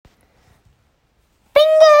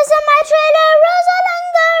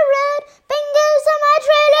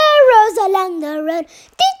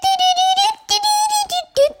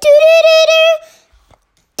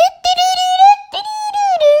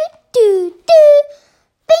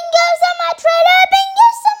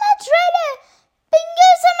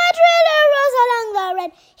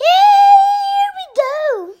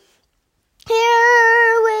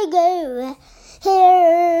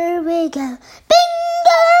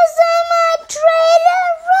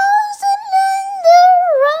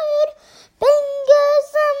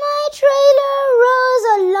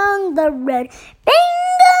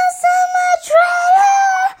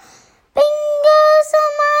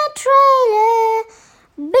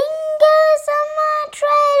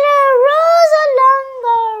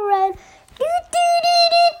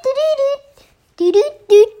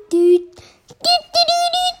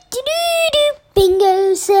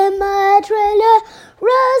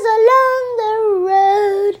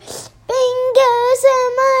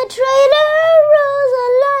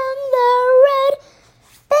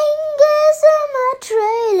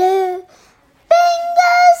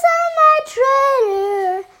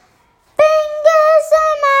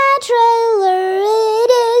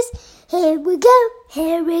we go,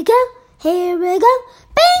 here we go, here we go.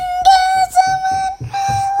 Bingo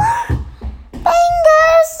semi-trailer,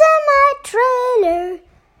 bingo semi-trailer,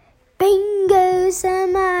 bingo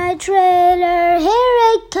semi-trailer. Here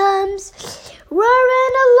it comes,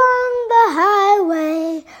 roaring along the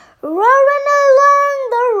highway, roaring along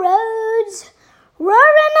the roads,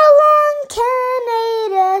 roaring along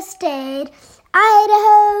Canada State,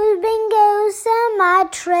 Idaho's bingo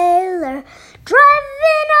semi-trailer.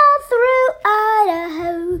 Driving all through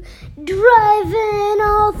Idaho, driving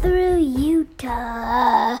all through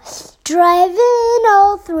Utah, driving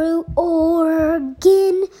all through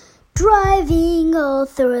Oregon, driving all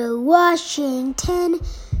through Washington,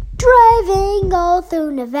 driving all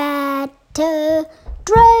through Nevada,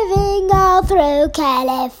 driving all through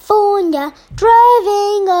California,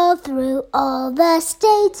 driving all through all the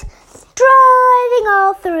states, driving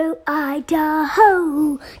all through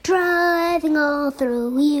Idaho, driving all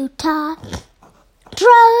through Utah,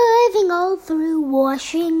 driving all through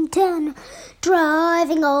Washington,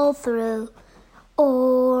 driving all through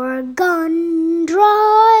Oregon,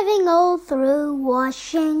 driving all through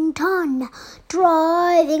Washington,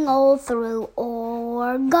 driving all through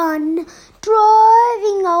Oregon,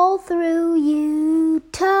 driving all through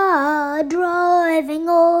Utah, driving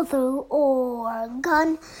all through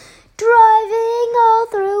Oregon, driving all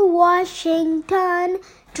through Washington,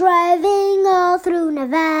 driving all through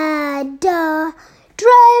Nevada,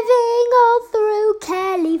 driving all through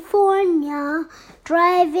California,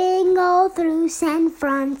 driving all through San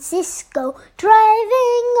Francisco,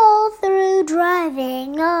 driving all through,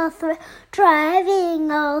 driving all through, driving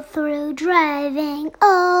all through, driving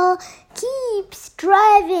all, keeps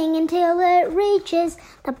driving until it reaches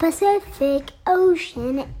the Pacific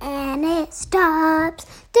Ocean and it stops.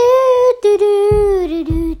 Do do do do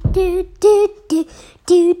do do do